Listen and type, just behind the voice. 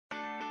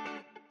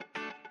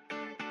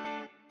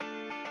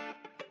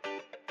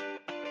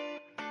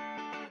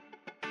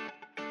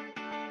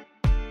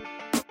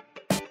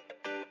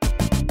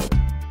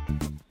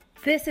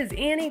This is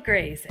Annie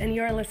Grace, and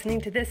you are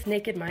listening to This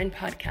Naked Mind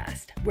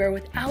podcast, where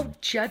without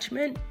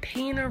judgment,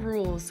 pain, or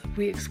rules,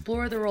 we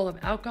explore the role of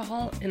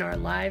alcohol in our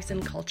lives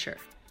and culture.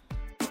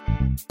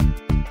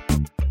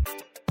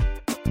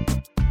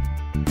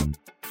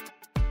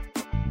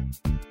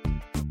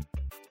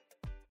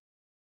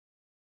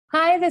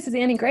 Hi, this is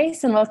Annie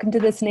Grace, and welcome to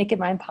This Naked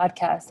Mind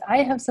podcast.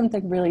 I have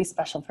something really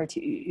special for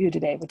you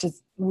today,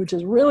 which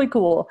is really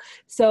cool.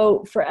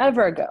 So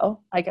forever ago,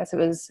 I guess it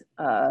was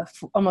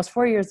almost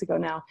 4 years ago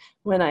now,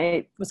 when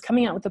I was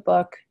coming out with the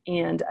book,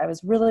 and I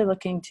was really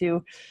looking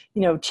to,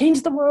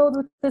 change the world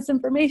with this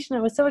information.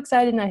 I was so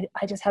excited, and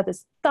I just had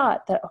this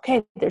thought that,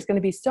 okay, there's going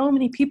to be so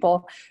many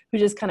people who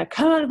just kind of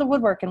come out of the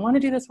woodwork and want to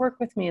do this work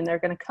with me, and they're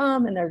going to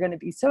come, and they're going to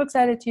be so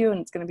excited to, and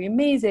it's going to be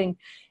amazing.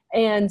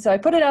 And so I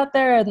put it out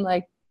there, and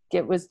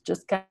it was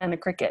just kind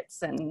of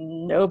crickets, and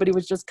nobody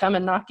was just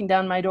coming knocking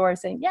down my door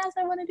saying, yes,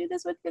 I want to do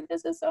this with you.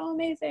 This is so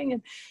amazing.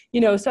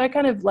 And, so I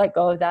kind of let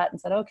go of that and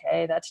said,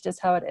 okay, that's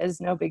just how it is.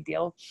 No big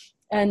deal.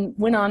 And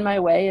went on my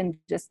way and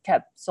just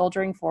kept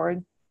soldiering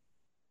forward.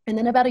 And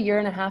then about 1.5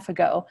 years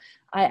ago,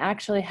 I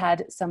actually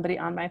had somebody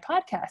on my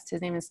podcast.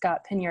 His name is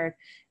Scott Pinyard.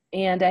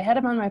 And I had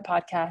him on my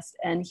podcast,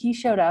 and he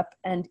showed up,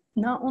 and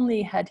not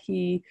only had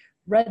he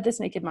read This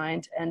Naked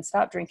Mind and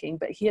stopped drinking,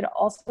 but he had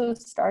also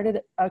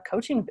started a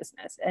coaching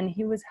business, and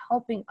he was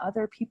helping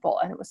other people,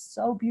 and it was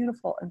so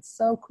beautiful and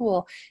so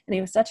cool. And he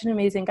was such an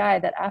amazing guy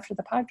that after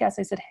the podcast,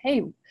 I said,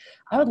 hey,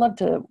 I would love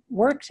to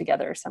work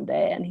together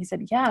someday. And he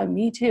said, yeah,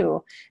 me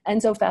too.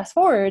 And so fast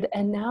forward,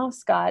 and now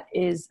Scott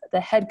is the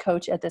head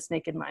coach at This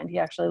Naked Mind. He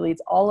actually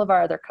leads all of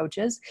our other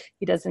coaches.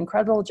 He does an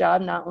incredible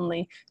job, not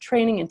only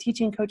training and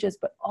teaching coaches,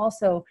 but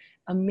also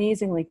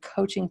amazingly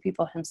coaching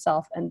people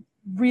himself and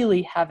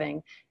really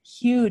having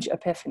huge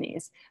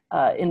epiphanies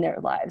in their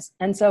lives.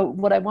 And so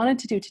what I wanted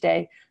to do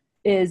today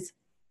is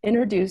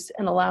introduce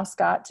and allow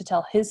Scott to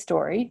tell his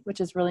story,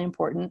 which is really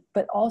important,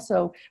 but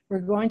also we're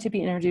going to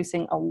be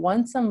introducing a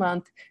once a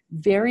month,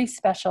 very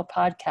special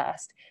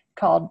podcast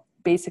called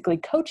basically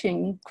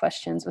Coaching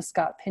Questions with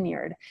Scott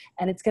Pinyard.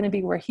 And it's going to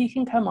be where he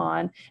can come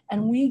on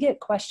and we get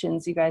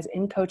questions, you guys,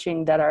 in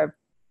coaching that are,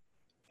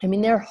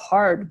 they're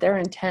hard, they're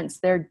intense,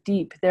 they're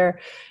deep,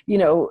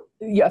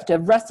 you have to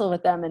wrestle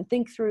with them and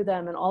think through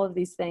them and all of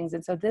these things.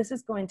 And so this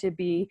is going to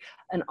be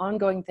an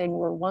ongoing thing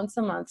where once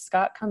a month,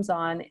 Scott comes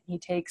on and he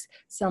takes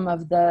some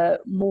of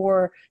the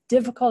more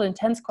difficult,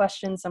 intense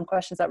questions, some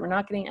questions that we're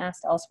not getting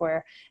asked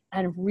elsewhere,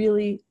 and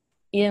really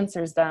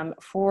answers them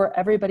for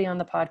everybody on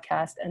the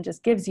podcast and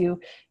just gives you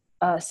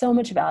so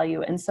much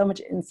value and so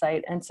much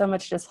insight and so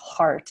much just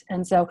heart.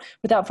 And so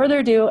without further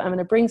ado, I'm going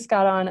to bring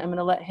Scott on. I'm going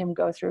to let him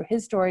go through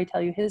his story,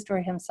 tell you his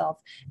story himself,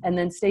 and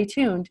then stay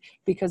tuned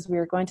because we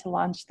are going to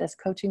launch this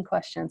Coaching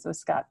Questions with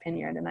Scott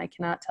Pinyard. And I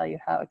cannot tell you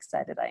how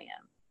excited I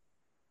am.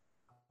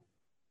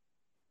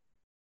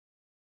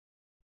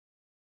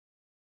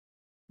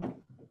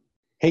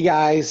 Hey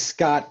guys,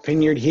 Scott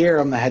Pinyard here.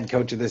 I'm the head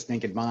coach of This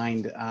Naked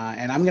Mind,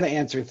 and I'm going to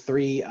answer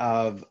 3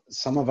 of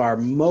some of our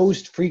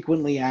most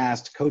frequently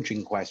asked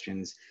coaching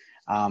questions.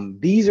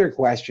 These are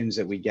questions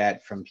that we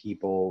get from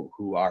people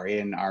who are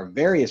in our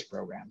various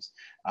programs,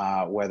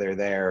 whether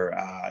they're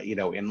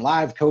in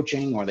live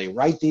coaching, or they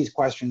write these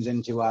questions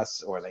into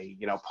us, or they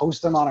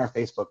post them on our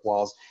Facebook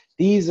walls.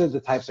 These are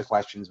the types of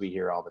questions we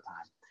hear all the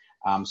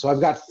time. So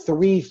I've got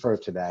 3 for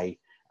today.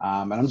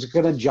 And I'm just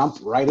going to jump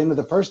right into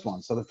the first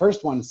one. So the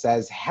first one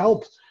says,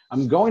 help,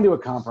 I'm going to a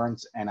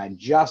conference and I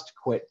just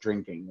quit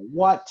drinking.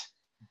 What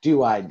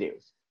do I do?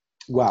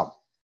 Well,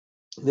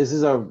 this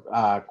is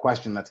a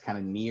question that's kind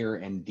of near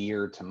and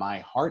dear to my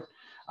heart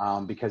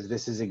because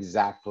this is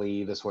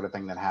exactly the sort of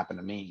thing that happened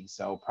to me.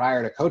 So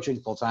prior to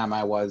coaching full time,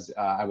 I was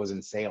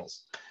in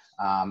sales.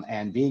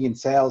 And being in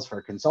sales for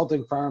a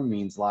consulting firm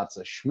means lots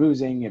of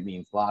schmoozing. It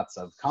means lots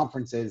of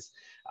conferences.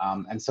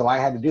 And so I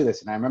had to do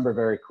this. And I remember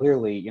very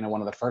clearly,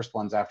 one of the first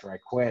ones after I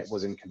quit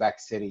was in Quebec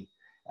City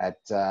at,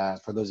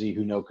 for those of you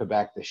who know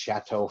Quebec, the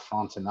Chateau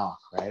Frontenac,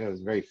 right? It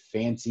was a very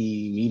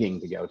fancy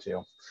meeting to go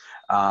to.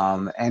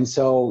 And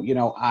so,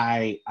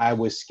 I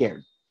was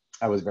scared.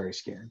 I was very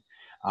scared.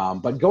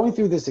 But going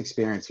through this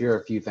experience, here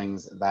are a few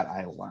things that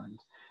I learned.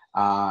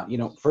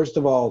 First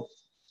of all,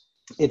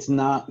 it's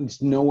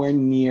nowhere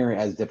near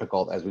as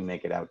difficult as we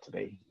make it out to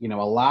be. A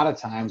lot of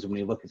times when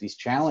we look at these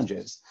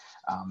challenges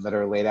that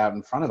are laid out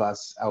in front of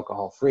us,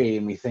 alcohol-free,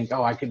 and we think,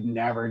 oh, I could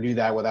never do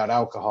that without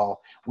alcohol,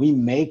 we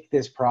make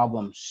this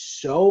problem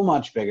so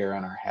much bigger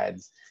in our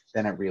heads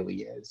than it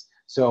really is.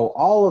 So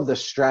all of the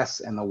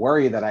stress and the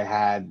worry that I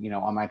had,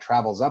 on my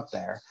travels up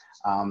there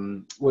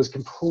was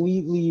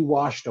completely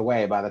washed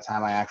away by the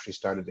time I actually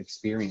started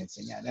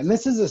experiencing it. And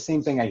this is the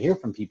same thing I hear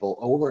from people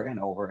over and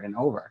over and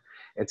over.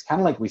 It's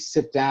kind of like we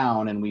sit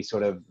down and we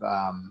sort of,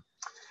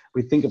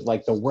 we think of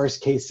like the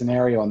worst case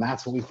scenario, and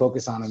that's what we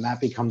focus on, and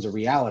that becomes a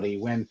reality,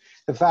 when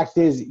the fact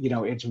is,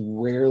 it's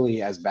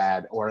rarely as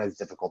bad or as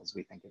difficult as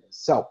we think it is.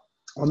 So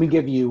let me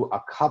give you a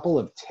couple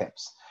of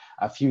tips,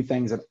 a few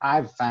things that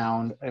I've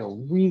found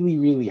really,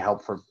 really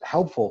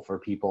helpful for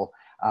people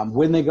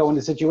when they go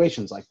into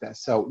situations like this.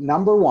 So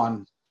number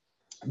one,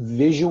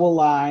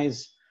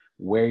 visualize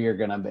where you're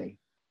going to be.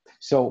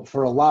 So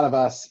for a lot of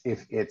us,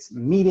 if it's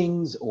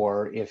meetings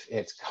or if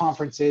it's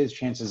conferences,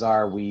 chances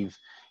are we've,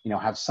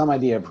 have some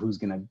idea of who's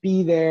going to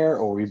be there,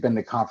 or we've been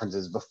to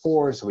conferences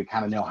before, so we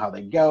kind of know how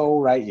they go,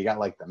 right? You got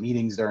like the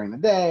meetings during the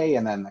day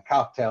and then the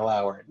cocktail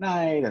hour at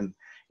night, and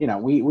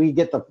we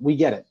get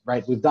it,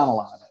 right? We've done a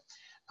lot of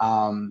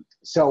it.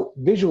 So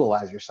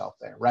visualize yourself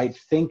there, right?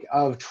 Think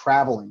of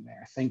traveling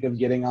there. Think of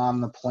getting on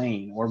the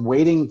plane or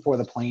waiting for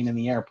the plane in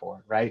the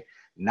airport, right?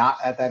 Not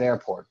at that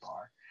airport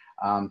bar.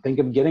 Think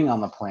of getting on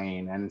the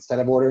plane, and instead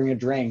of ordering a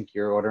drink,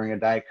 you're ordering a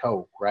Diet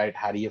Coke, right?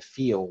 How do you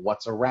feel?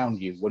 What's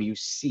around you? What do you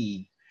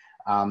see?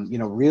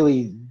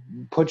 Really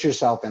put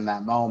yourself in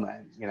that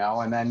moment,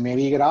 and then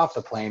maybe you get off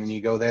the plane and you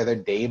go there the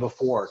day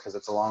before because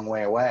it's a long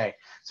way away.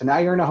 So now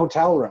you're in a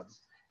hotel room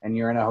and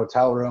you're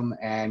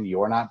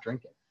not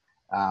drinking.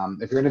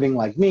 If you're anything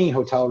like me,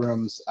 hotel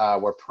rooms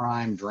were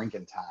prime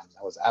drinking time.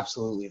 That was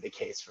absolutely the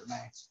case for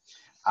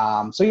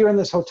me. So you're in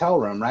this hotel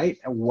room, right?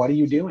 And what are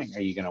you doing?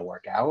 Are you going to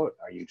work out?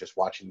 Are you just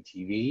watching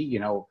TV?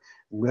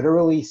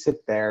 Literally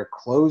sit there,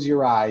 close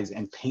your eyes,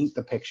 and paint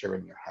the picture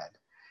in your head.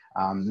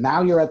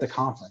 Now you're at the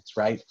conference,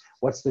 right?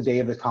 What's the day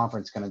of the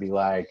conference going to be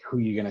like? Who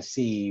are you going to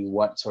see?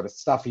 What sort of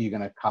stuff are you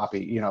going to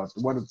copy?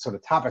 What sort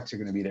of topics are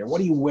going to be there? What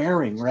are you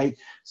wearing, right?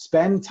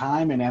 Spend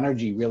time and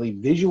energy really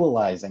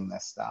visualizing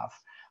this stuff,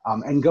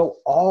 and go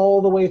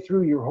all the way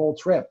through your whole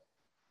trip.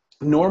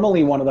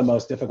 Normally, one of the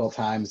most difficult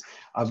times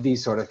of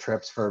these sort of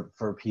trips for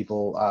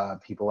people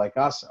like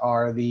us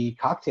are the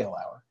cocktail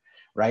hour,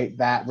 right?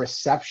 That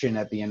reception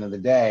at the end of the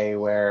day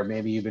where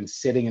maybe you've been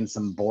sitting in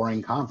some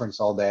boring conference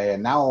all day,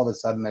 and now all of a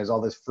sudden there's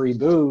all this free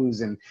booze,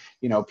 and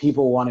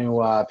people want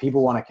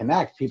to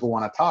connect, people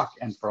want to talk,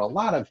 and for a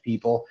lot of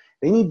people,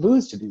 they need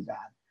booze to do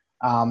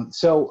that.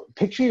 So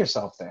picture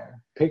yourself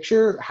there.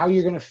 Picture how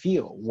you're going to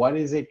feel. What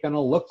is it going to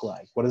look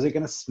like? What is it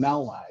going to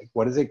smell like?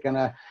 What is it going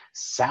to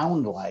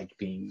sound like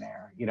being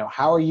there?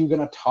 How are you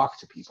going to talk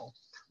to people?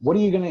 What are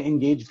you going to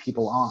engage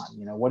people on?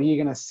 What are you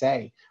going to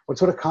say? What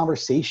sort of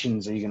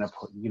conversations are you going to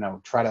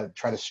put,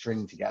 try to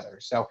string together?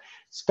 So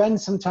spend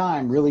some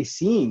time really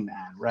seeing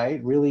that,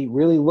 right? Really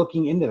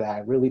looking into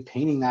that, really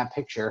painting that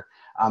picture.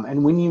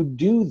 And when you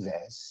do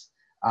this,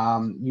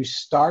 you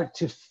start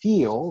to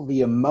feel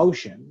the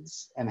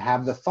emotions and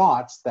have the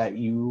thoughts that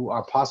you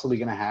are possibly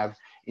going to have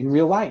in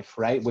real life,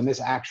 right? When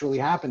this actually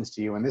happens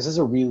to you. And this is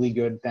a really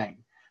good thing,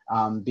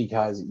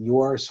 because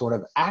you're sort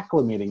of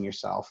acclimating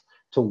yourself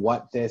to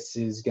what this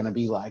is going to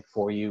be like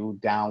for you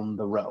down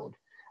the road.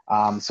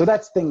 So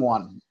that's thing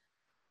one.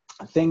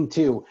 Thing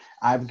two,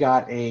 I've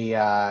got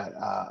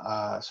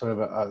a sort of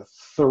a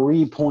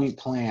 3-point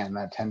plan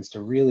that tends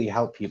to really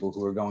help people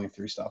who are going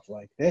through stuff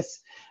like this.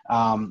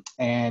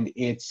 And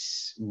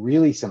it's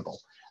really simple.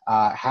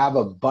 Have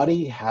a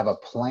buddy, have a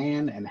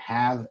plan, and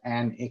have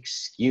an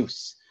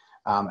excuse.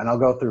 And I'll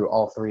go through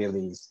all 3 of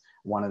these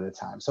one at a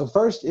time. So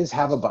first is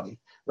have a buddy,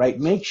 right?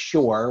 Make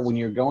sure when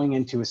you're going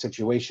into a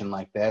situation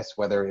like this,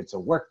 whether it's a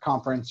work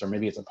conference or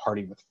maybe it's a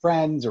party with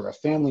friends or a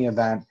family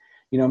event,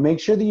 make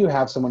sure that you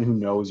have someone who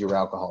knows you're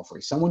alcohol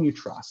free, someone you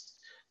trust,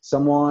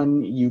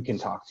 someone you can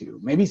talk to,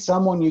 maybe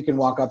someone you can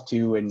walk up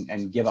to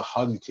and give a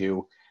hug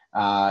to,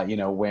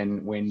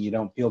 when you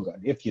don't feel good,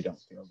 if you don't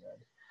feel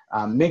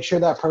good. Make sure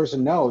that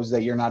person knows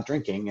that you're not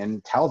drinking,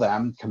 and tell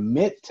them,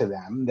 commit to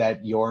them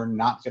that you're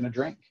not going to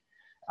drink.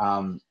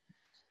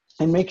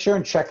 And make sure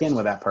and check in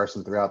with that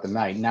person throughout the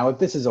night. Now, if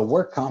this is a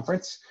work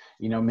conference,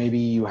 maybe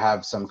you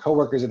have some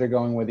coworkers that are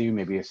going with you,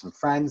 maybe you have some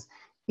friends.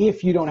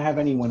 If you don't have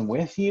anyone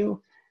with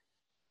you,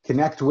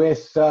 connect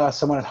with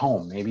someone at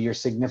home, maybe your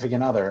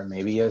significant other,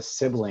 maybe a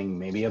sibling,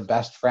 maybe a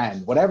best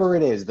friend, whatever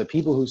it is, the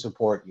people who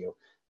support you.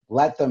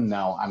 Let them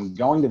know, I'm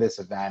going to this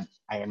event.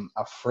 I am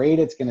afraid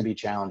it's going to be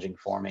challenging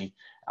for me.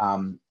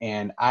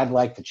 And I'd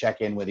like to check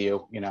in with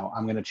you.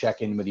 I'm going to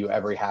check in with you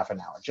every half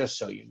an hour, just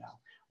so you know,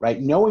 right?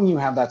 Knowing you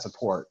have that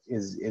support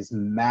is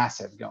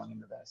massive going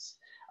into this.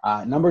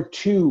 Number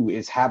 2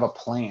 is have a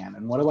plan.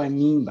 And what do I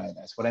mean by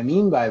this? What I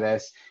mean by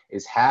this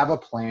is have a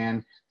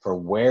plan for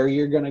where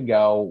you're going to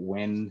go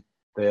when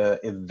the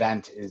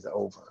event is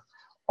over.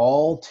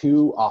 All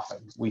too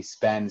often, we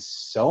spend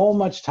so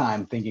much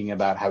time thinking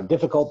about how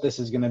difficult this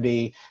is going to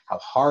be, how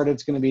hard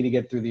it's going to be to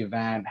get through the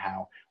event,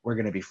 how we're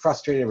going to be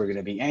frustrated, we're going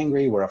to be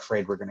angry, we're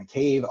afraid we're going to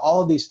cave.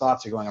 All of these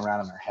thoughts are going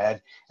around in our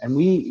head, and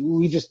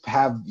we just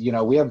have,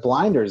 we have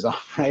blinders on,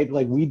 right?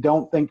 Like, we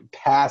don't think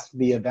past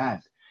the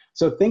event.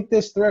 So think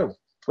this through,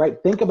 right?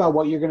 Think about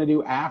what you're going to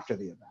do after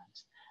the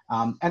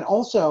event. And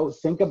also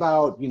think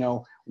about,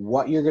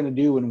 what you're going to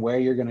do and where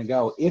you're going to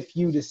go if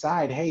you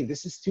decide, hey,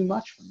 this is too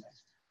much for me,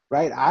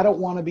 right? I don't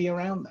want to be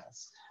around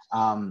this.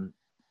 When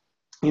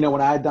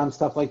I had done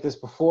stuff like this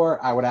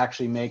before, I would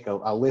actually make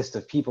a list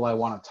of people I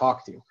want to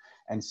talk to.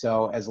 And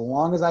so as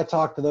long as I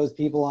talked to those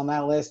people on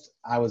that list,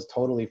 I was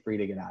totally free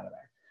to get out of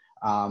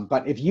there.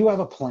 But if you have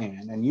a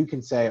plan and you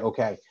can say,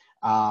 okay,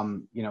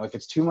 if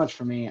it's too much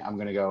for me, I'm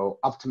going to go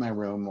up to my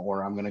room,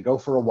 or I'm going to go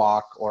for a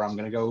walk, or I'm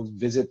going to go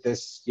visit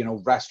this,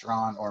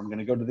 restaurant, or I'm going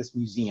to go to this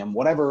museum,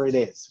 whatever it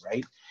is,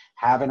 right?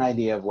 Have an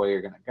idea of where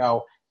you're going to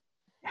go.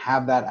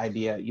 have that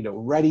idea,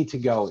 ready to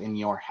go in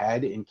your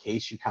head in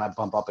case you kind of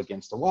bump up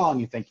against a wall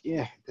and you think,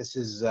 yeah, this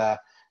is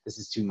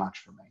too much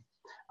for me.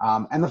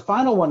 And the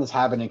final one is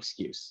have an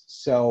excuse.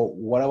 So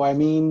what do I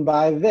mean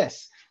by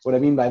this? What I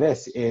mean by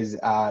this is,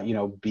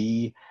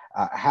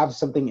 have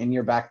something in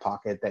your back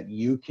pocket that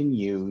you can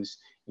use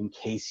in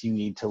case you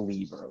need to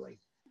leave early.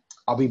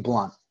 I'll be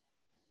blunt.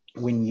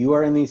 When you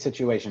are in these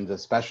situations,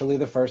 especially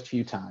the first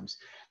few times,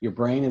 your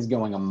brain is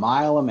going a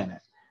mile a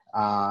minute.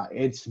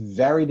 It's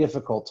very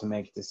difficult to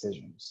make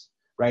decisions,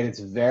 right? It's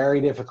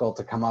very difficult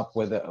to come up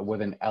with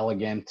an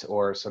elegant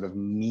or sort of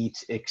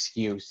neat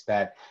excuse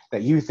that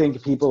you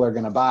think people are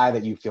going to buy,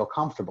 that you feel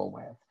comfortable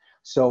with.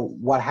 So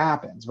what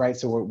happens, right?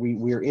 So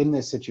we're in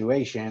this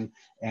situation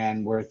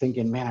and we're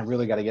thinking, man, I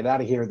really got to get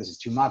out of here. This is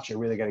too much. I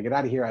really got to get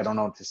out of here. I don't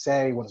know what to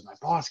say. What is my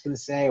boss going to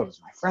say? What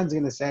is my friends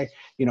going to say?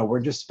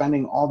 We're just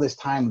spending all this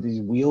time with these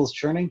wheels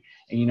churning,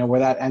 and where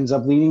that ends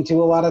up leading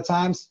to a lot of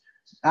times?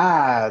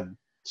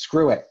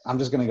 Screw it. I'm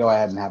just going to go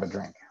ahead and have a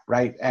drink,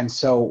 right? And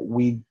so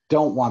we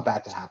don't want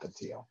that to happen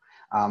to you.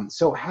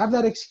 So have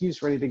that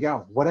excuse ready to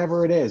go.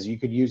 Whatever it is, you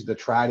could use the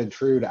tried and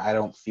true I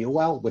don't feel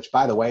well, which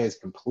by the way is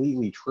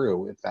completely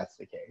true if that's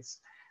the case.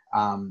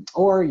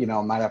 Or,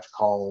 I might have to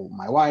call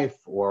my wife,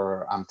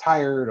 or I'm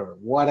tired, or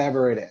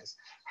whatever it is.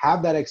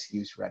 Have that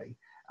excuse ready.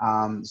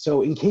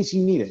 So in case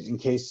you need it, in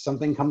case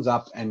something comes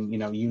up and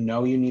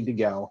you need to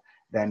go,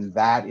 then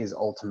that is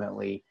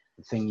ultimately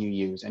the thing you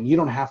use. And you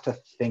don't have to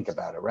think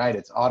about it, right?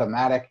 It's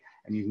automatic,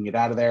 and you can get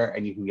out of there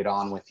and you can get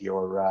on with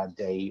your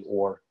day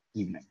or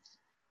evening.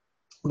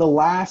 The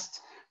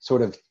last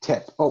sort of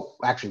tip,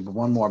 actually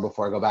one more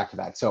before I go back to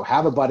that. So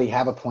have a buddy,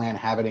 have a plan,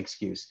 have an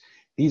excuse.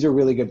 These are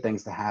really good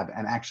things to have.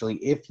 And actually,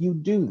 if you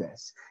do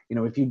this,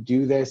 if you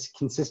do this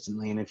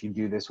consistently and if you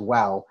do this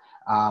well,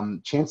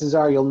 chances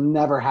are you'll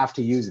never have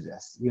to use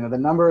this. The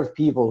number of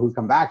people who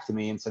come back to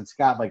me and said,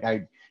 Scott, like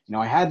I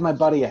had my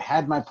buddy, I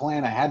had my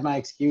plan, I had my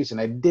excuse, and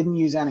I didn't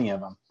use any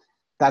of them.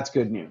 That's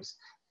good news.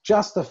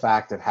 Just the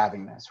fact of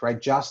having this,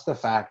 right? Just the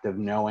fact of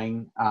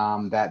knowing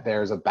that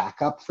there's a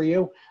backup for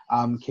you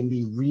can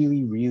be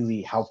really,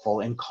 really helpful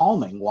and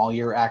calming while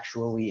you're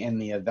actually in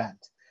the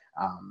event.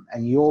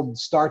 And you'll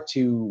start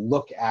to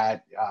look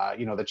at,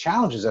 the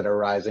challenges that are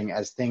arising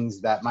as things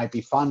that might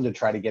be fun to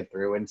try to get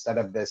through instead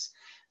of this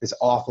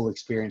awful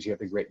experience you have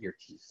to grit your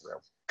teeth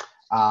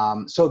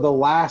through. So the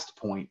last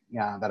point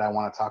that I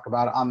want to talk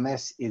about on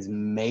this is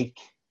make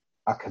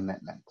a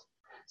commitment.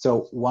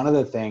 So one of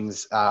the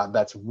things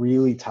that's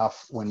really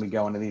tough when we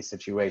go into these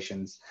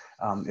situations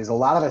is a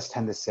lot of us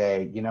tend to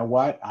say, you know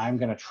what, I'm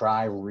going to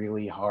try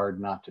really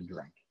hard not to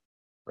drink,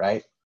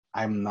 right?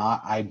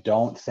 I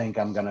don't think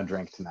I'm going to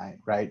drink tonight,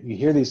 right? You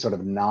hear these sort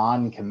of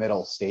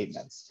non-committal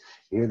statements.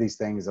 You hear these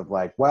things of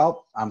like,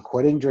 well, I'm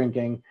quitting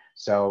drinking,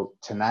 so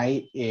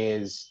tonight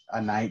is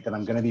a night that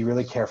I'm going to be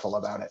really careful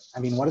about it. I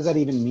mean, what does that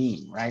even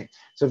mean, right?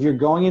 So if you're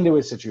going into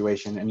a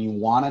situation and you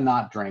want to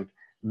not drink,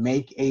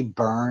 make a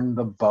burn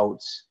the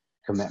boats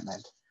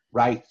commitment,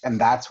 right? And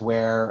that's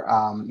where,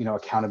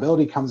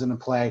 accountability comes into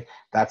play.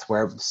 That's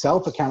where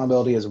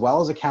self-accountability as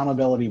well as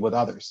accountability with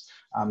others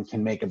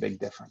can make a big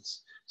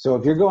difference. So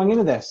if you're going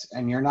into this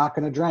and you're not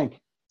going to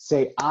drink,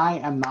 say, I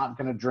am not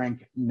going to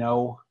drink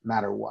no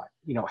matter what.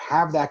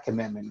 Have that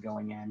commitment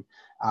going in.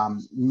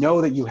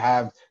 Know that you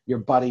have your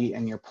buddy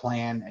and your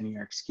plan and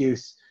your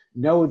excuse.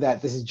 Know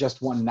that this is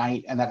just one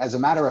night, and that as a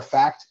matter of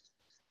fact,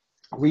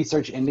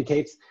 research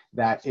indicates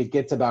that it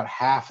gets about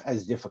half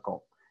as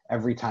difficult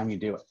every time you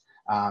do it.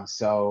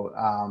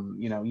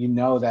 You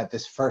know that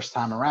this first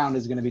time around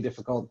is going to be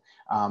difficult,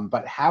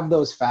 but have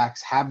those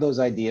facts, have those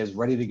ideas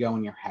ready to go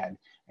in your head.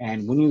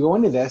 And when you go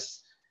into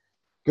this,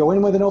 go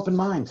in with an open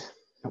mind.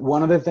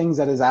 One of the things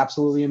that is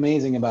absolutely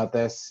amazing about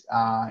this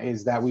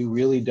is that we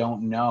really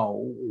don't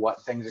know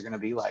what things are going to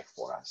be like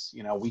for us.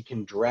 We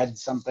can dread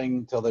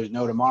something till there's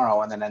no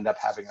tomorrow and then end up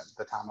having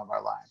the time of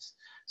our lives.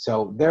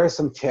 So there are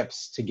some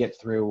tips to get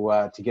through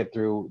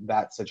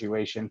that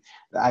situation.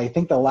 I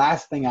think the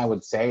last thing I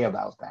would say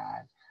about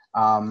that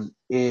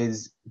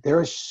is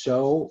there is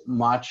so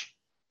much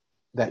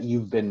that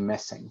you've been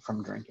missing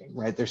from drinking,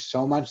 right? There's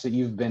so much that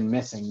you've been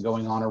missing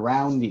going on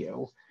around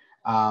you.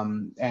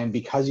 And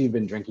because you've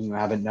been drinking, you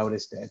haven't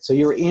noticed it. So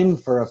you're in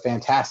for a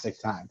fantastic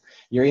time.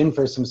 You're in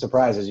for some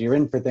surprises. You're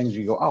in for things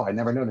you go, oh, I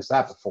never noticed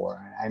that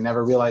before. I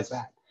never realized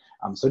that.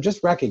 So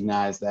just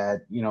recognize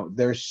that,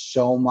 there's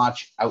so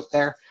much out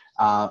there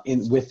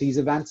with these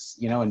events,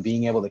 and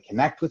being able to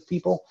connect with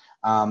people,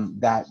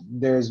 that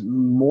there's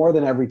more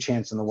than every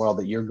chance in the world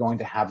that you're going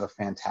to have a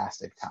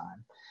fantastic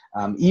time.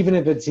 Even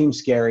if it seems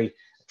scary,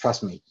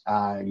 trust me,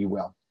 you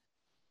will.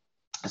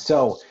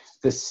 So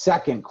the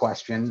second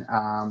question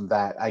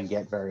that I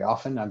get very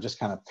often, I'm just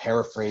kind of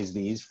paraphrase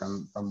these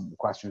from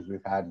questions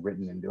we've had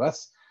written into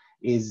us,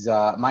 is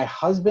my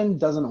husband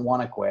doesn't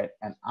want to quit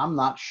and I'm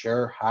not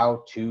sure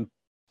how to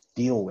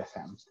deal with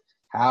him.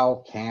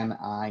 How can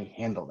I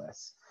handle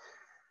this?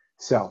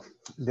 So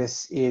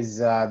this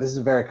is a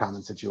very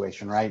common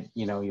situation, right?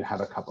 You know, you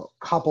have a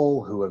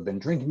couple who have been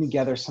drinking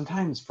together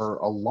sometimes for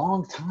a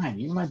long time.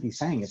 You might be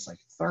saying it's like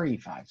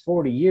 35,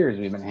 40 years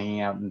we've been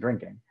hanging out and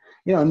drinking.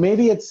 You know, and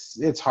maybe it's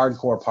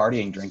hardcore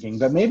partying drinking,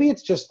 but maybe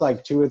it's just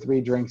like 2 or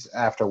 3 drinks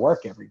after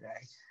work every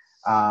day.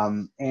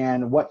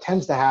 And what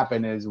tends to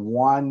happen is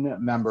one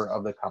member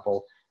of the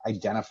couple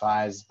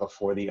identifies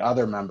before the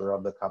other member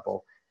of the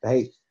couple,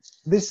 hey,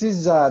 this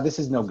is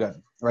no good,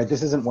 right?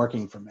 This isn't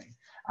working for me.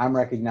 I'm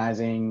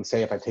recognizing,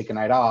 say, if I take a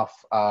night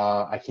off,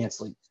 I can't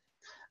sleep.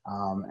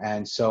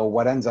 And so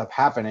what ends up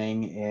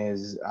happening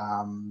is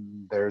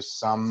there's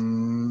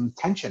some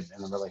tension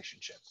in the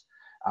relationship.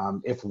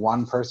 If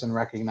one person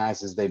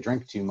recognizes they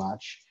drink too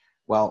much,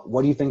 well,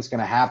 what do you think is going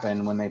to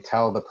happen when they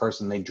tell the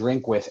person they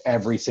drink with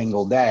every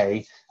single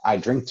day, I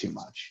drink too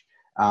much?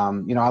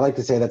 You know, I like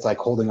to say that's like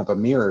holding up a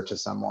mirror to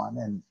someone.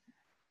 And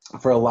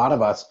for a lot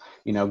of us,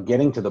 you know,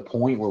 getting to the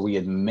point where we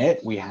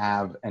admit we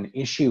have an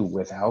issue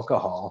with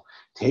alcohol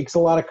takes a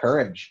lot of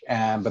courage.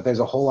 But there's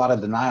a whole lot of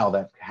denial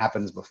that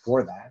happens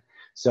before that.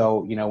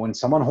 So, you know, when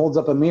someone holds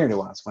up a mirror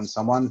to us, when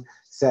someone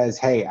says,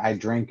 hey, I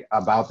drink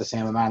about the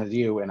same amount as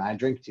you and I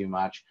drink too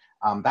much,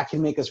 that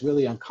can make us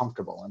really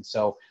uncomfortable. And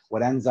so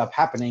what ends up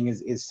happening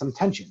is some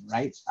tension,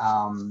 right?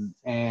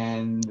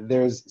 And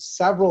there's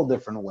several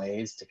different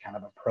ways to kind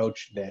of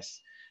approach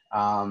this.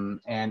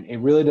 And it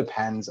really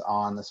depends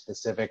on the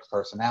specific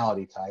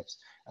personality types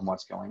and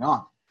what's going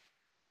on.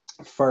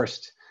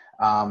 First,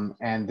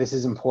 and this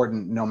is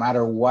important no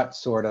matter what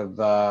sort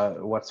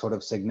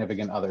of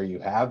significant other you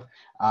have,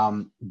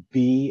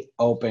 be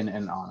open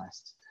and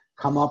honest.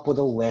 Come up with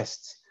a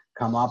list,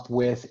 come up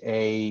with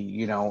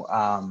a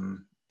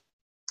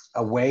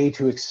way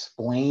to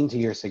explain to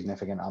your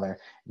significant other,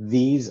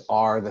 these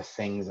are the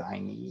things I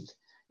need.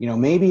 You know,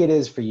 maybe it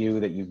is for you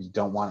that you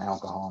don't want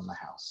alcohol in the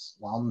house.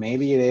 Well,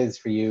 maybe it is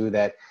for you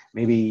that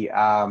maybe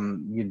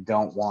you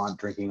don't want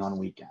drinking on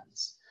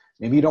weekends.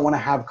 Maybe you don't want to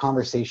have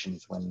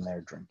conversations when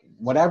they're drinking.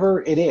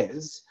 Whatever it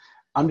is,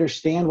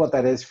 understand what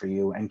that is for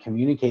you and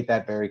communicate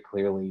that very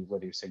clearly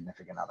with your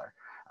significant other.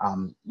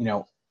 You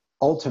know,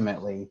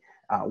 ultimately,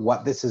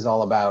 what this is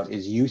all about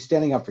is you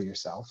standing up for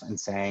yourself and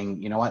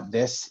saying, you know what,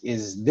 this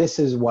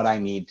is what I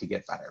need to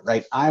get better,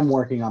 right? I'm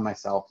working on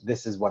myself.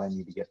 This is what I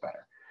need to get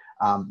better.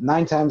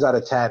 9 times out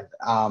of 10,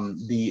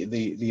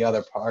 the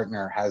other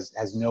partner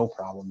has no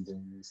problem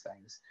doing these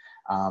things.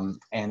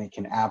 And it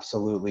can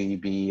absolutely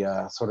be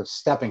a sort of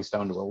stepping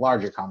stone to a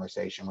larger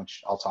conversation,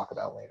 which I'll talk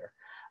about later.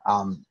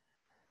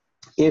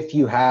 If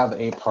you have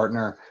a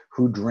partner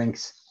who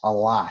drinks a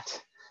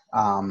lot,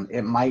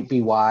 it might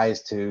be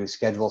wise to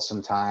schedule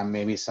some time,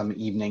 maybe some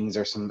evenings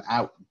or some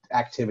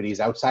activities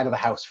outside of the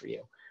house for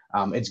you.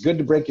 It's good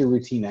to break your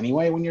routine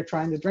anyway when you're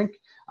trying to drink.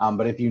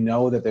 But if you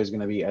know that there's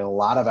going to be a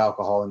lot of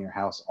alcohol in your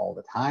house all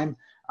the time,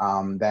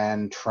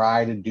 then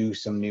try to do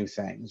some new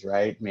things,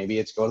 right? Maybe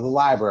it's go to the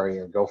library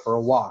or go for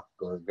a walk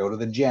or go to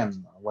the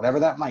gym, or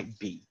whatever that might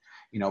be.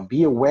 You know,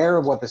 be aware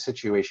of what the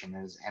situation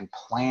is and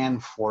plan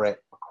for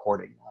it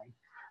accordingly.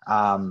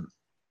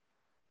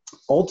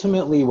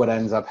 Ultimately, what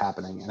ends up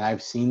happening, and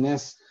I've seen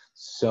this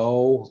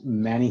so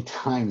many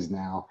times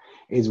now,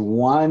 is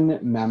one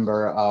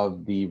member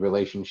of the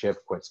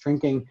relationship quits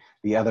drinking.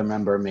 The other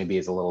member maybe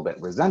is a little bit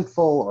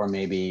resentful, or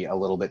maybe a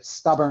little bit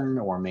stubborn,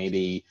 or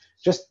maybe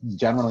just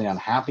generally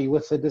unhappy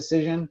with the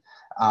decision.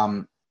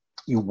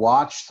 You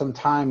watch some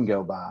time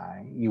go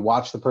by. You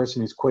watch the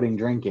person who's quitting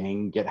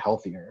drinking get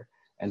healthier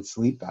and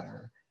sleep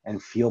better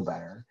and feel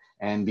better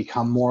and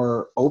become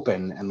more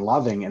open and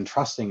loving and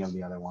trusting of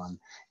the other one.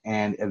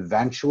 And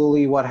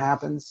eventually what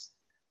happens?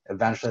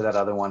 Eventually that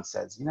other one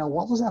says, you know,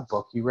 what was that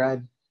book you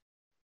read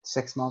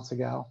 6 months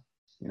ago?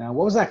 You know,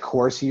 what was that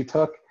course you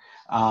took?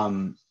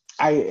 And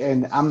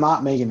I'm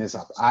not making this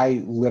up.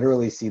 I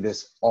literally see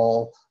this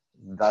all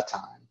the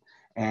time.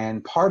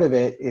 And part of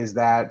it is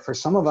that for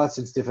some of us,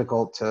 it's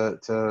difficult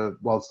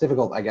it's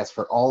difficult, I guess,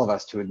 for all of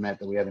us to admit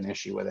that we have an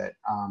issue with it.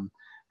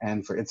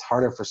 And it's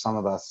harder for some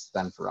of us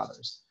than for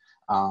others.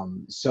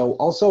 So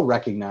also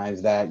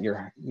recognize that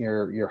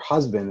your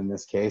husband in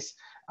this case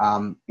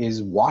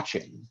is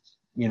watching.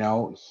 You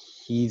know,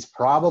 he's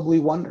probably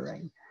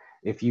wondering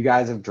if you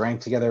guys have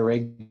drank together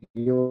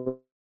regularly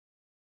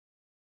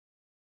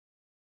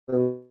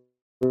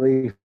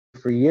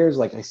for years.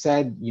 Like I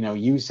said, you know,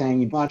 you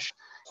saying much,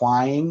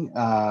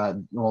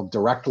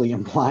 directly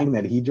implying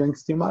that he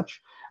drinks too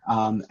much.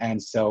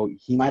 And so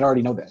he might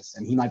already know this,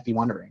 and he might be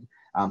wondering.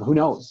 Who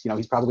knows? You know,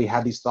 he's probably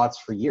had these thoughts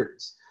for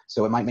years.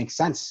 So it might make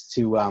sense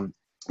to,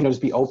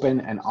 just be open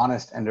and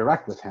honest and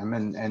direct with him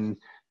and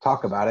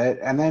talk about it,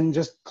 and then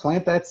just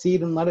plant that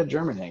seed and let it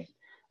germinate.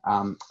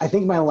 I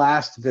think my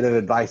last bit of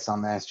advice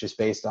on this, just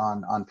based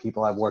on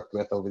people I've worked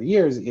with over the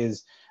years,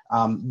 is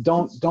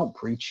don't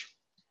preach.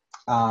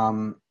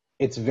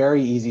 It's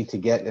very easy to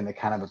get into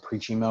kind of a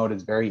preachy mode.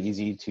 It's very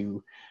easy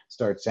to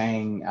start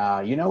saying,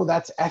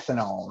 that's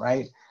ethanol,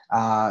 right?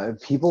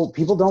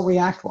 People don't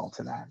react well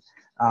to that.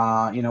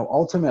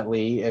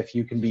 Ultimately, if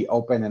you can be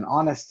open and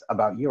honest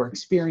about your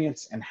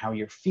experience and how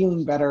you're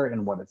feeling better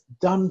and what it's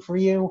done for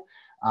you,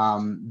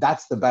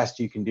 that's the best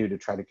you can do to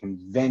try to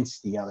convince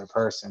the other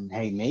person,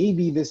 hey,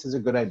 maybe this is a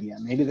good idea.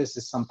 Maybe this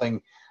is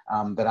something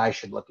that I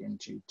should look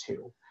into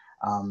too.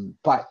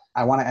 But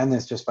I want to end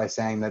this just by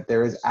saying that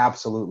there is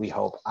absolutely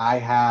hope. I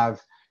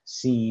have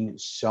seen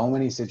so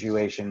many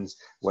situations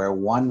where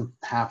one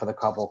half of the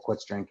couple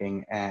quits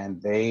drinking,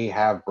 and they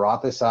have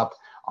brought this up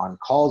on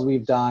calls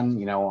we've done,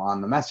 you know,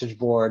 on the message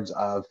boards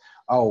of,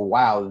 oh,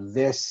 wow,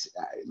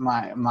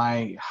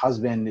 my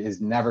husband is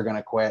never going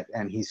to quit,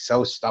 and he's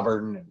so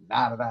stubborn, and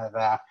da, da,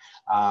 da,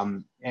 da.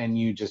 And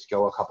you just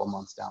go a couple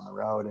months down the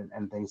road,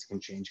 and things can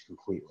change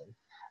completely.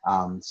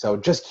 So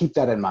just keep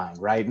that in mind,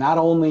 right? Not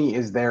only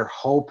is there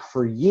hope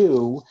for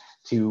you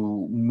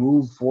to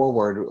move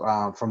forward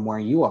from where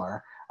you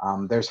are,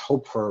 there's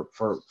hope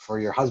for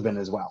your husband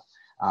as well.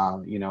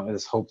 You know,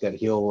 there's hope that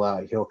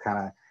he'll kind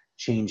of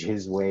change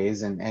his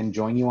ways and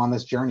join you on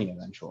this journey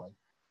eventually.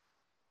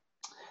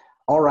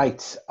 All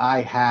right,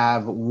 I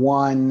have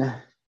one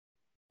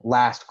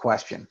last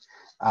question.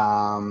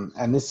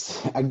 And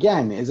this,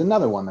 again, is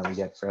another one that we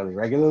get fairly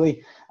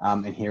regularly.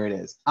 And here it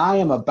is. I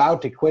am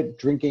about to quit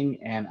drinking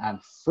and I'm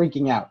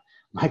freaking out.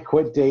 My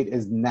quit date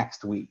is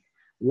next week.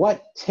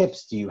 What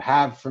tips do you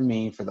have for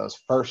me for those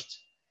first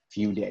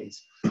few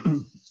days?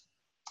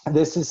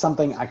 This is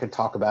something I could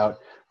talk about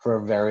for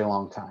a very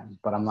long time,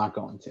 but I'm not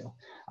going to.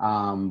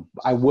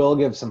 I will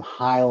give some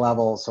high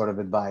level sort of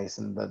advice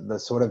and the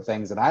sort of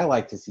things that I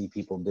like to see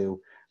people do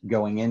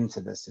going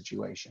into this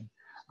situation.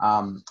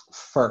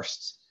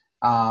 First,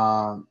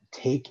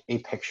 take a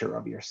picture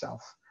of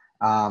yourself.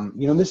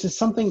 You know, this is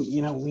something,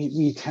 you know,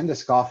 we tend to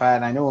scoff at,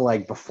 and I know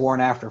like before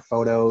and after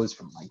photos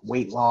from like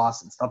weight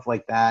loss and stuff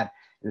like that.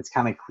 It's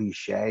kind of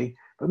cliche,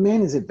 but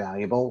man, is it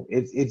valuable.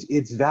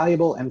 It's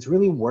valuable, and it's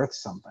really worth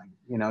something,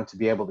 you know, to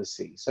be able to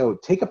see. So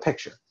take a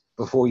picture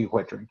before you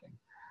quit drinking.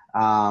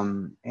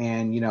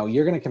 And, you know,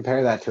 you're going to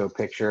compare that to a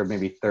picture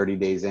maybe 30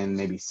 days in,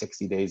 maybe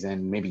 60 days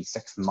in, maybe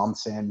 6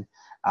 months in.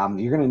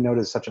 You're going to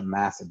notice such a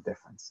massive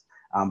difference.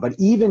 But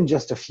even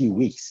just a few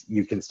weeks,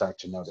 you can start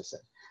to notice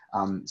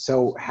it.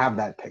 So have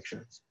that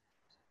picture.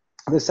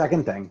 The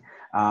second thing,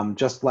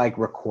 just like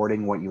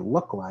recording what you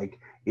look like,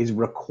 is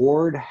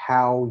record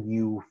how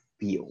you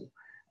feel.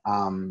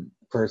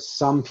 For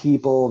some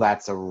people,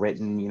 that's a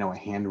written, you know, a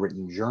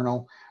handwritten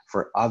journal.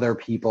 For other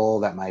people,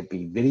 that might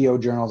be video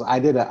journals. I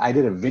did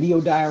a video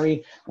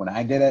diary. When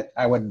I did it,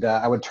 I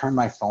would turn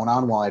my phone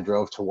on while I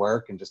drove to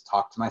work and just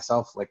talk to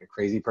myself like a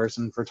crazy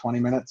person for 20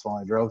 minutes while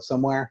I drove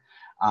somewhere.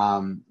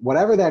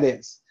 Whatever that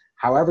is,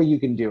 however you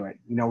can do it,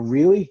 you know,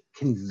 really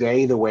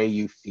convey the way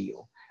you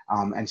feel,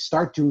 and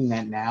start doing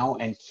that now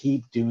and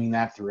keep doing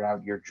that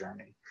throughout your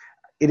journey.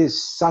 It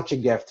is such a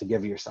gift to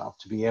give yourself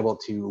to be able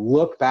to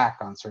look back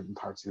on certain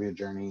parts of your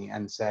journey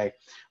and say,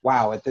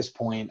 wow, at this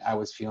point I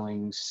was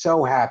feeling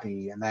so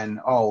happy. And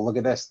then, oh, look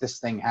at this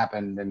thing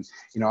happened. And,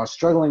 you know, I was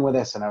struggling with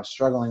this and I was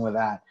struggling with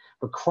that.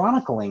 But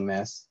chronicling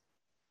this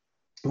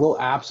will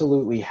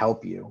absolutely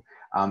help you.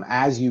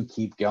 As you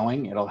keep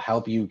going, it'll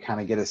help you kind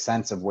of get a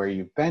sense of where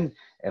you've been.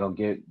 It'll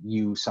give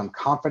you some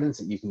confidence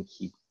that you can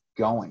keep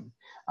going.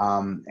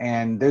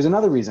 And there's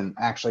another reason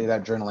actually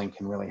that journaling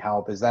can really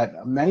help, is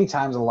that many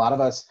times a lot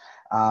of us,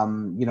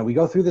 you know, we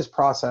go through this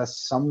process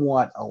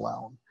somewhat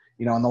alone.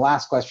 You know, in the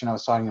last question, I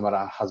was talking about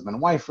a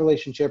husband-wife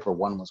relationship, or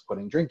one was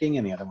quitting drinking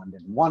and the other one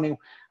didn't want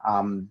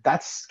to.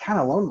 That's kind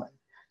of lonely.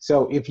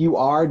 So if you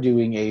are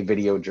doing a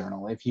video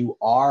journal, if you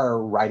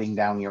are writing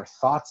down your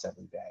thoughts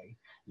every day,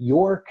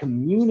 you're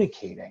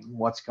communicating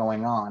what's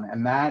going on.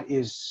 And that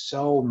is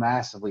so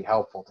massively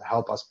helpful to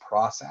help us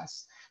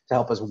process, to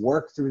help us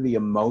work through the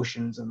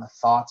emotions and the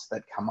thoughts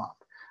that come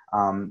up.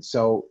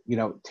 So, you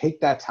know, take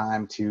that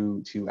time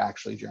to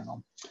actually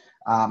journal.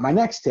 My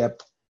next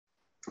tip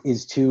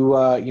is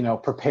to, you know,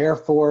 prepare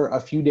for a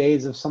few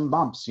days of some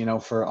bumps. You know,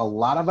 for a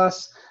lot of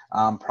us,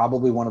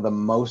 probably one of the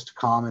most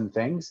common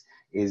things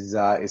is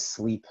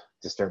sleep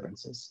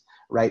disturbances,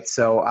 right?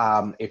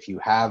 So if you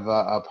have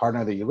a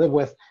partner that you live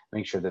with,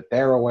 make sure that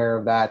they're aware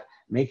of that.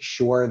 Make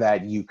sure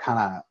that you kind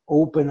of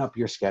open up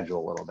your schedule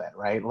a little bit,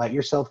 right? Let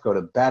yourself go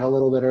to bed a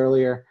little bit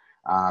earlier.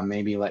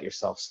 Maybe let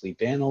yourself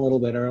sleep in a little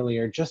bit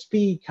earlier. Just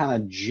be kind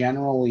of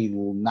generally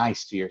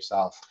nice to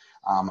yourself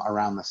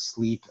around the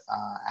sleep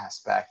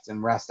aspect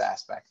and rest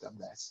aspect of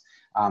this.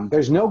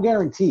 There's no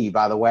guarantee,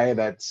 by the way,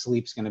 that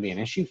sleep's going to be an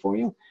issue for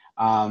you.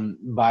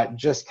 But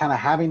just kind of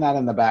having that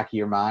in the back of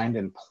your mind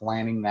and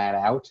planning that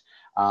out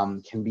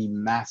can be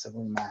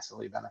massively,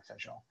 massively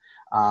beneficial.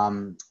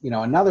 You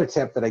know, another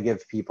tip that I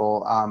give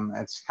people,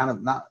 it's kind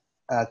of not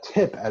a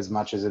tip as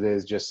much as it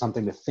is just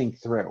something to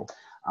think through,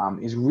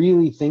 is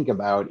really think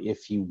about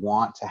if you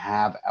want to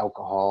have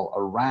alcohol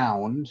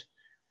around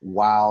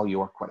while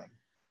you're quitting.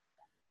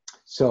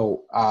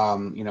 So,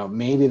 you know,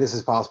 maybe this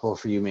is possible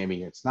for you,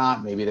 maybe it's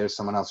not. Maybe there's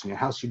someone else in your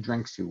house who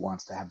drinks who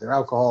wants to have their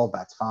alcohol,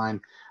 that's fine.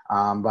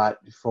 But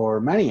for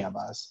many of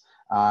us,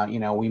 you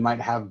know, we might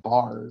have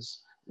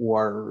bars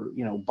or,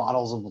 you know,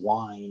 bottles of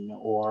wine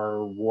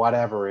or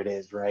whatever it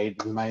is, right?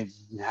 We might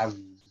have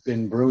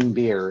been brewing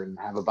beer and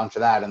have a bunch of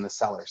that in the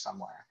cellar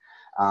somewhere.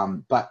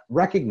 But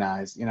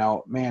recognize,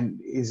 man,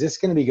 is this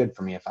going to be good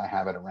for me if I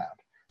have it around?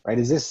 Right?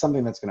 Is this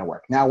something that's going to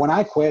work? Now, when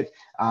I quit,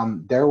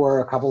 there were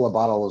a couple of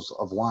bottles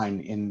of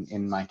wine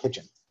in my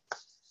kitchen,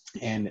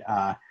 and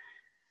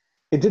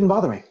it didn't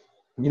bother me.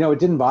 It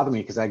didn't bother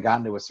me because I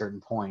got to a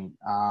certain point.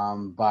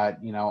 But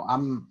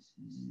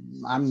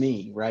I'm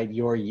me, right?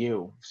 You're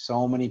you.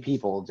 So many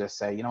people just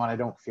say, you know what, I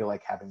don't feel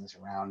like having this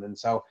around. And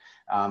so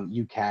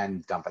you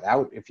can dump it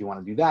out if you want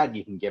to do that.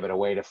 You can give it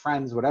away to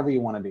friends, whatever you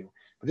want to do.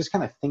 But just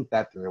kind of think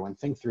that through and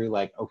think through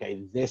like,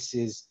 okay, this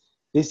is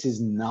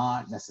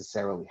not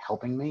necessarily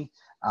helping me.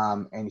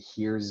 And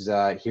here's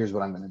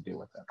what I'm going to do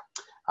with it.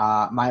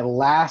 My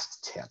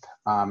last tip,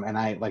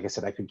 and like I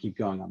said, I could keep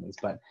going on these,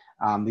 but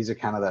these are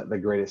kind of the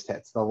greatest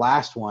hits. The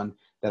last one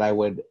that I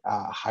would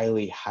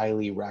highly,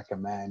 highly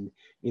recommend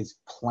is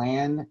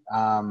plan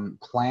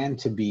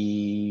to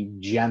be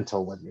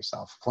gentle with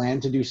yourself. Plan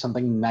to do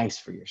something nice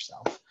for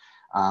yourself.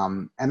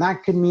 And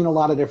that could mean a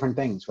lot of different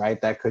things,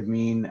 right? That could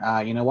mean,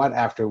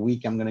 after a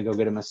week, I'm going to go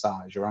get a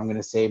massage, or I'm going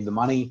to save the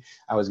money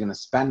I was going to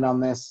spend on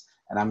this,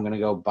 and I'm going to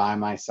go buy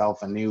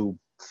myself a new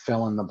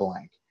fill in the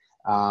blank.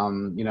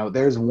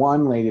 There's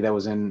one lady that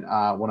was in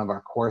one of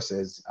our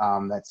courses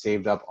that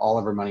saved up all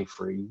of her money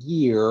for a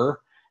year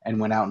and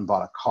went out and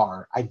bought a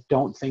car. I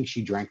don't think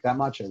she drank that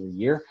much every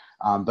year,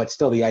 but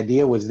still the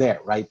idea was there,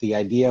 right? The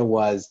idea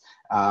was,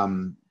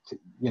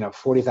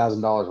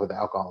 $40,000 worth of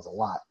alcohol is a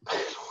lot.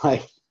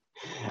 Like,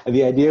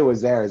 the idea was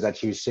there is that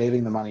she was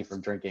saving the money from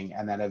drinking,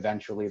 and then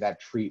eventually that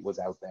treat was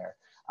out there,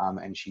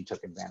 and she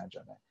took advantage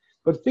of it.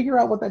 But figure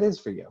out what that is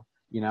for you.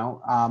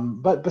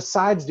 But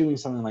besides doing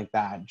something like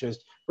that,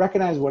 just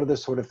recognize what are the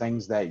sort of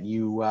things that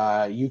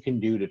you can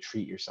do to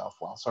treat yourself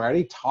well. So I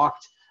already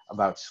talked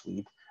about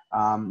sleep.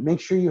 Make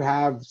sure you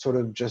have sort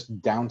of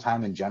just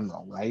downtime in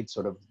general, right?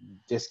 Sort of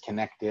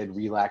disconnected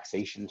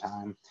relaxation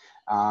time.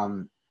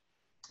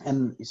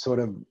 And sort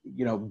of,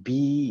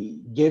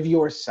 give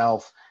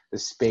yourself the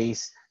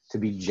space to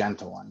be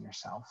gentle on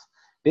yourself.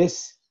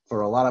 This,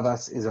 for a lot of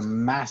us, is a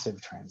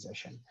massive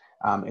transition.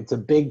 It's a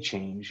big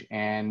change,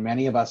 and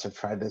many of us have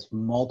tried this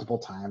multiple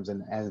times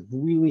and have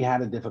really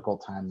had a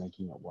difficult time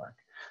making it work.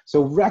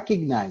 So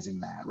recognizing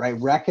that, right?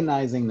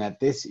 Recognizing that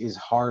this is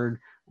hard,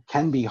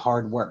 can be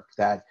hard work,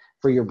 that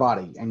for your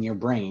body and your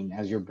brain,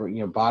 as your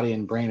body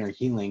and brain are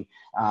healing,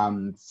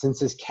 since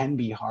this can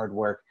be hard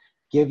work,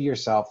 give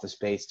yourself the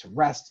space to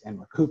rest and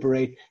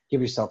recuperate. Give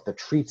yourself the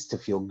treats to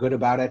feel good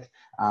about it,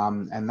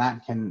 and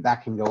that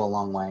can go a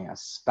long way,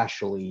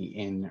 especially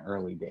in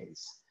early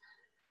days.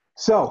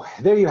 So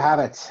there you have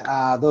it.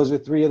 Those are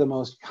 3 of the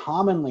most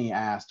commonly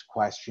asked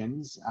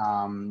questions.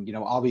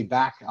 I'll be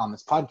back on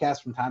this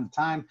podcast from time to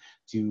time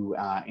to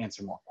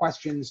answer more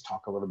questions,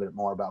 talk a little bit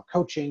more about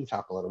coaching,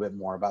 talk a little bit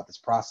more about this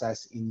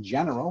process in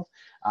general.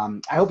 I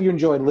hope you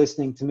enjoyed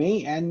listening to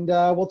me, and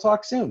we'll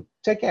talk soon.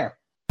 Take care.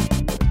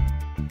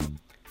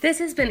 This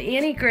has been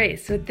Annie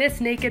Grace with This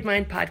Naked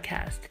Mind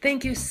podcast.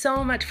 Thank you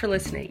so much for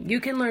listening.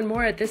 You can learn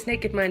more at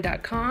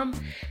thisnakedmind.com.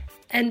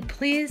 And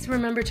please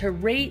remember to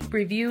rate,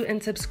 review,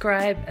 and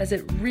subscribe, as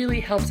it really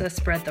helps us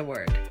spread the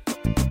word.